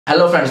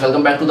Hello friends,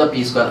 welcome back to the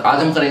P square. आज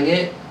हम करेंगे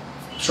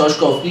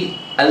श्वार्ज़कॉफ की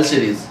एल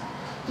सीरीज,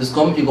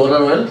 जिसको हम इगोरा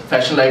रॉयल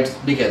फैशन लाइट्स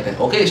भी कहते हैं।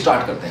 ओके,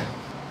 स्टार्ट करते हैं।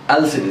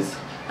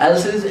 एल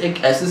सीरीज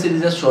एक ऐसी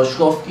सीरीज है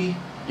श्वार्ज़कॉफ की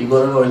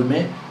इगोरा रॉयल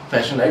में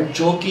फैशन लाइट,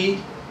 जो कि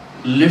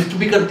लिफ्ट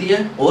भी करती है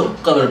और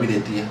कलर भी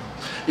देती है।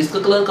 इसका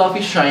कलर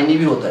काफ़ी शाइनी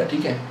भी होता है,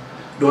 ठीक है,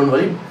 डोंट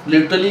वरी।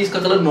 लिटरली इसका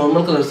कलर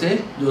नॉर्मल कलर से,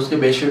 जो उसके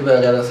बेस शेड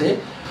वगैरह से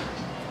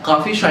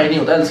काफ़ी शाइनी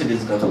होता है एल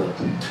सीरीज का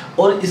कलर।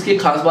 और इसकी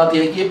खास बात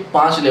यह है कि ये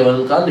 5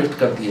 लेवल का लिफ्ट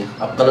करती है।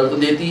 अब कलर तो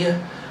देती है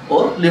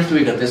और लिफ्ट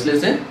भी करती है, इसलिए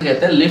इसे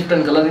कहते हैं lift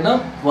and colour in a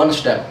one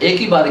step, एक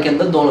ही बार के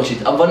अंदर दोनों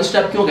चीज़। अब वन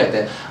स्टेप क्यों कहते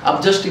हैं?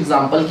 अब जस्ट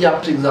एग्जांपल की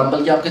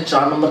आपके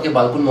 4 नंबर के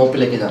बाल को 9 पे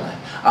लेके जाना है।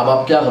 अब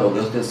आप क्या करोगे?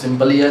 उसके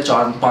सिंपल ही है,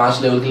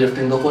 4-5 लेवल की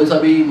लिफ्टिंग। तो कोई सा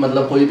भी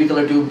मतलब कोई भी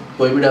कलर ट्यूब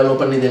कोई भी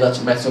डेवलपर नहीं देगा,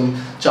 मैक्सिमम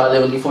 4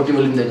 लेवल की 40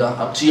 वॉल्यूम देगा।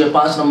 अब चाहिए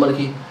 5 नंबर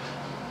की,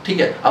 ठीक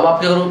है। अब आप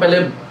क्या करोगे?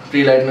 पहले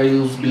प्री लाइटनर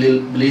यूज,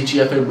 ब्लीच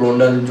या फिर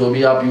ब्लोंडर, जो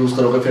भी आप यूज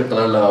करोगे, फिर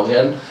कलर लगाओगे।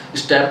 एंड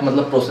स्टेप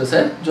मतलब प्रोसेस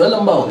है जो है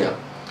लंबा हो गया।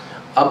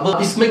 अब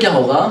इसमें क्या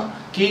होगा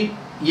कि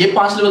ये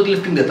 5 लेवल की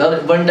लिफ्टिंग देता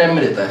है, वन टाइम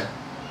में देता है,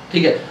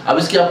 ठीक है। अब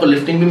इसकी आपको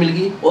लिफ्टिंग भी मिल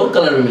गई और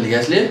कलर भी मिल गया,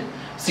 इसलिए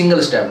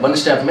सिंगल स्टेप, वन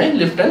स्टेप में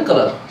लिफ्ट एंड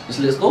कलर,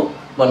 इसलिए इसको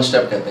वन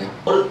स्टेप कहते हैं।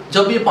 और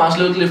जब ये 5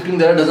 लेवल की लिफ्टिंग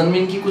दे रहा है, डजंट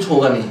मीन कि कुछ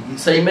होगा नहीं,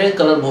 सही में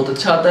कलर बहुत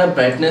अच्छा आता है,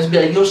 ब्राइटनेस भी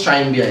आएगी और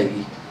शाइन भी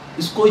आएगी।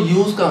 इसको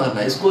यूज कहाँ करना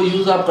है? इसको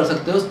यूज आप कर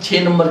सकते हो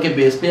 6 नंबर के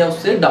बेस पे या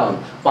उससे डाउन,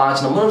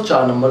 5 नंबर और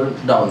 4 नंबर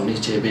डाउन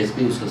नीचे बेस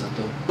पे यूज कर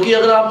सकते हो। क्योंकि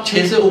अगर आप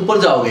 6 से ऊपर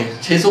जाओगे,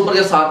 6 से ऊपर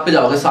या 7 पे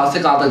जाओगे, 7 से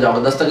कहाँ तक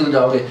जाओगे? 10 तक तो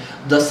जाओगे।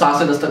 7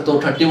 से 10 तक तो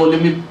 30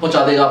 वॉल्यूम भी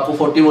पहुंचा देगा आपको,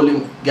 40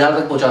 वॉल्यूम 11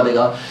 तक पहुंचा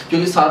देगा।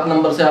 क्योंकि 7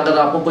 नंबर से अगर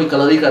आपको कोई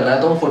कलर ही करना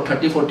है तो वो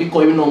 30-40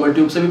 कोई भी नॉर्मल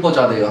ट्यूब से भी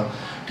पहुंचा देगा,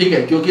 ठीक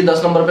है। क्योंकि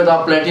 10 नंबर पे तो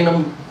आप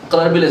प्लेटिनम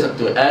कलर भी ले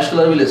सकते हो, ऐश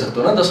कलर भी ले सकते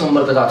हो ना 10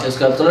 नंबर तक आके,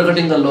 उसके बाद कलर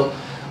कटिंग कर लो।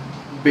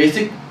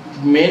 बेसिक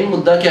मेन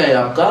मुद्दा क्या है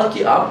आपका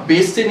कि आप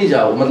बेस से नहीं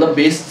जाओ, मतलब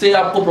बेस से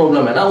आपको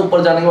प्रॉब्लम है ना,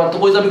 ऊपर जाने के बाद तो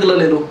कोई सा भी कलर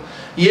ले लो,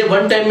 ये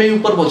वन टाइम में ही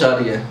ऊपर पहुंचा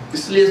रही है,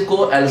 इसलिए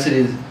इसको एल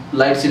सीरीज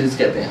लाइट सीरीज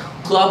कहते हैं।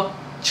 तो आप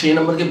 6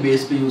 नंबर के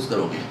बेस पे यूज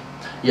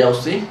करोगे या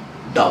उससे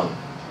डाउन,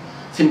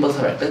 सिंपल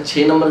सा फैक्ट है।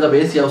 6 नंबर का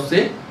बेस या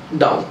उससे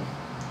डाउन,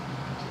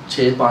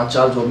 6, 5,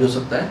 4 जो भी हो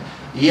सकता है,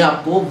 ये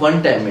आपको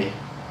वन टाइम में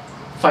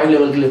 5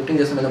 लेवल की लिफ्टिंग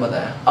जैसे मैंने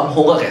बताया। अब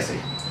होगा कैसे?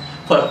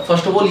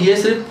 फर्स्ट ऑफ ऑल ये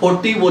सिर्फ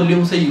 40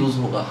 वॉल्यूम से यूज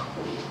होगा,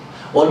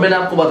 और मैंने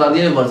आपको बता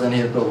दिया वर्जन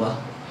हेयर पे होगा।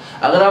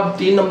 अगर आप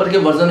 3 नंबर के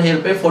वर्जन हेयर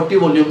पे 40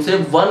 वॉल्यूम से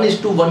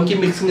 1:1 की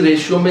मिक्सिंग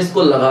रेशियो में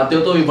इसको लगाते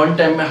हो तो ये वन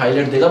टाइम में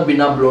हाईलाइट देगा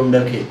बिना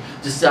ब्लोंडर के,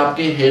 जिससे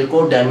आपके हेयर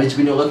को डैमेज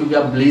भी नहीं होगा। क्योंकि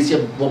आप ब्लीच या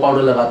वो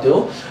पाउडर लगाते हो,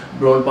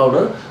 ब्लोंड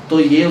पाउडर, तो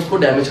ये उसको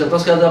डैमेज करता है।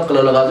 उसके बाद आप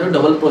कलर लगाते हो,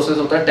 डबल प्रोसेस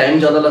होता है, टाइम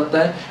ज़्यादा लगता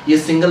है। ये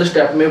सिंगल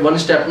स्टेप में, वन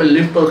स्टेप में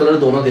लिफ्ट और कलर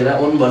दोनों दे रहा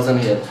है ऑन वर्जन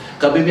हेयर।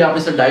 कभी भी आप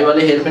इसे डाई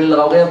वाले हेयर पे नहीं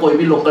लगाओगे, या कोई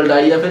भी लोकल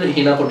डाई या फिर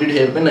हीना कोटेड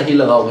हेयर पे नहीं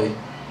लगाओगे,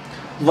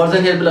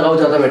 वर्जन हेयर पे लगाओ,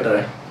 ज़्यादा बेटर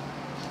है,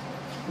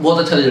 बहुत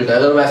अच्छा रिजल्ट है।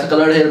 अगर वैसे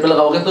कलर्ड हेयर पे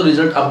लगाओगे तो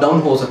रिजल्ट अप डाउन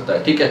हो सकता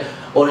है, ठीक है।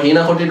 और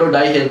हीना कोटेड और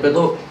डाई हेयर पे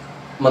तो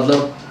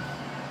मतलब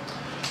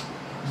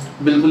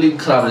बिल्कुल ही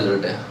खराब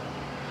रिजल्ट है।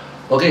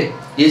 ओके,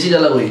 ये चीज़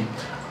अलग हुई।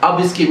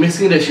 अब इसकी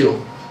मिक्सिंग रेशियो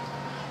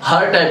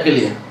हर टाइप के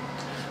लिए,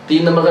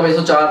 3 नंबर का बेस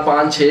हो, 4,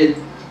 5, 6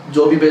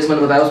 जो भी बेस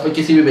मैंने बताया, उसमें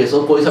किसी भी बेस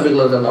हो, कोई सा भी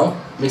कलर करना हो,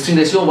 मिक्सिंग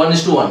रेशियो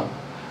 1:1।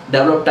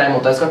 डेवलप टाइम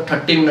होता है इसका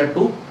 30 मिनट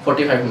टू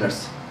 45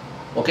 मिनट्स।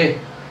 ओके,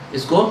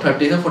 इसको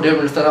 30 से 45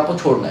 मिनट्स तक आपको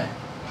छोड़ना है।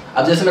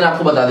 अब जैसे मैंने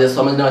आपको बता दिया,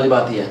 समझने वाली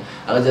बात ही है,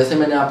 अगर जैसे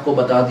मैंने आपको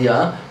बता दिया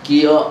कि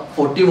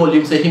 40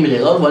 वॉल्यूम से ही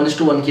मिलेगा और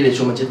 1:1 की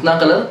रेशियो में, जितना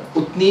कलर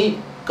उतनी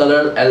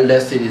कलर एल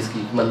सीरीज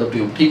की मतलब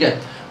ट्यूब, ठीक है।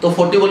 तो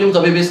 40 वॉल्यूम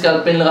कभी भी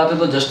स्कैल्प पे लगाते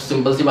तो जस्ट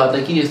सिंपल सी बात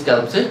है कि ये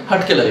स्कैल्प से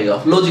हट के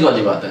लगेगा, लॉजिक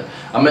वाली बात है।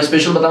 अब मैं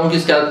स्पेशल बताऊं कि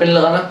स्कैल्प पे नहीं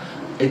लगाना,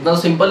 इतना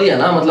सिंपल ही है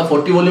ना, मतलब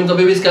 40 वॉल्यूम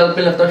कभी भी स्कैल्प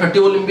पे लगता, 30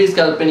 वॉल्यूम भी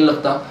स्कैल्प पे नहीं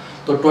लगता,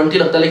 तो 20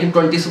 लगता है। लेकिन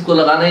 20 को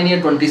लगाना ही नहीं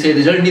है, 20 से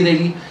रिजल्ट नहीं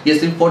देगी, ये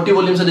सिर्फ 40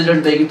 वॉल्यूम से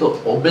रिजल्ट देगी। तो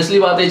ऑब्वियसली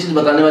बात है, ये चीज़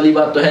बताने वाली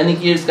बात तो है नहीं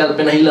कि ये स्कैल्प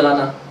पे नहीं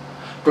लगाना,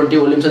 20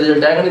 वॉल्यूम से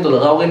रिजल्ट आएगा नहीं तो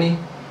लगाओगे नहीं,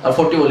 और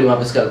 40 वॉल्यूम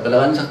आप स्कैल्प पे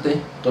लगा नहीं सकते,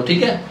 तो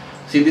ठीक है,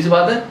 सीधी सी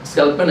बात है,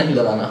 स्कैल्प पे नहीं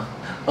लगाना।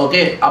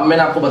 ओके, अब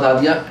मैंने आपको बता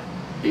दिया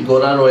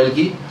इगोरा रॉयल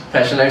की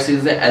फैशन लाइट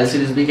सीरीज है, एल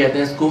सीरीज भी कहते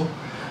हैं इसको।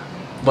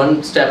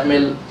 वन स्टेप में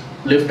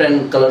लिफ्ट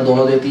एंड कलर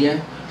दोनों देती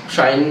है,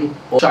 शाइन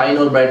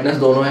और ब्राइटनेस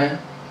दोनों है,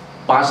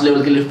 5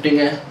 लेवल की लिफ्टिंग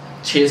है,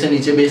 6 से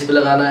नीचे बेस पे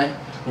लगाना है,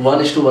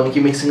 1:1 की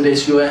मिक्सिंग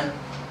रेशियो है,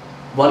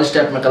 वन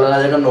स्टेप में कलर आ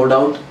जाएगा, नो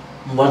डाउट।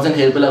 वर्जन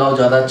हेयर पे लगाओ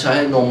ज़्यादा अच्छा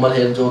है, नॉर्मल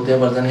हेयर जो होते हैं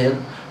वर्जन हेयर,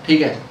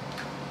 ठीक है।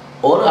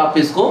 और आप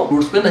इसको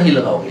रूट्स पे नहीं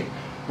लगाओगे,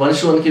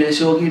 1:1 की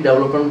रेशियो होगी।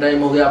 डेवलपमेंट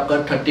टाइम हो गया आपका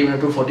 30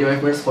 मिनट टू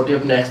 45 मिनट्स।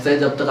 45 नेक्स्ट है,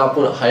 जब तक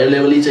आपको हायर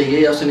लेवल ही चाहिए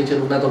या उससे नीचे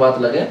रुकना है तो बात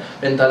अलग है।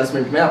 45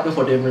 मिनट में आपके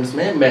 45 मिनट्स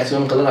में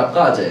मैक्सिमम कलर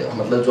आपका आ जाएगा,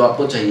 मतलब जो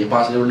आपको चाहिए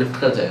 5 लेवल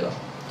लिफ्ट कर जाएगा,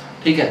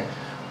 ठीक है।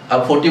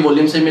 अब 40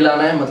 वॉल्यूम से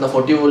मिलाना है, मतलब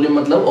 40 वॉल्यूम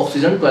मतलब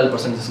ऑक्सीजन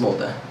 12% जिसमें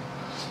होता है,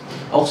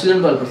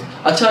 ऑक्सीजन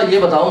 12%। अच्छा ये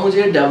बताओ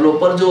मुझे,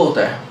 डेवलपर जो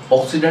होता है,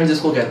 ऑक्सीडेंट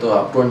जिसको कहते हो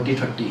आप,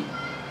 20-30,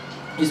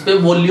 इस पे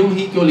वॉल्यूम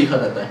ही क्यों लिखा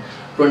रहता है?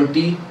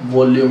 20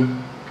 वॉल्यूम,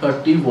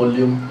 30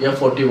 वॉल्यूम या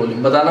 40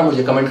 वॉल्यूम? बताना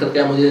मुझे, कमेंट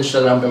करके मुझे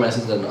इंस्टाग्राम पे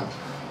मैसेज करना।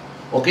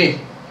 ओके,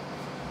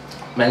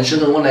 मेंशन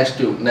करूँगा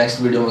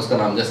नेक्स्ट वीडियो में उसका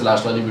नाम, जैसे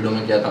लास्ट वाली वीडियो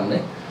में किया था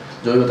हमने,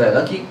 जो भी बताया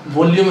था कि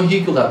वॉल्यूम ही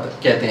क्यों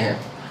कहते हैं।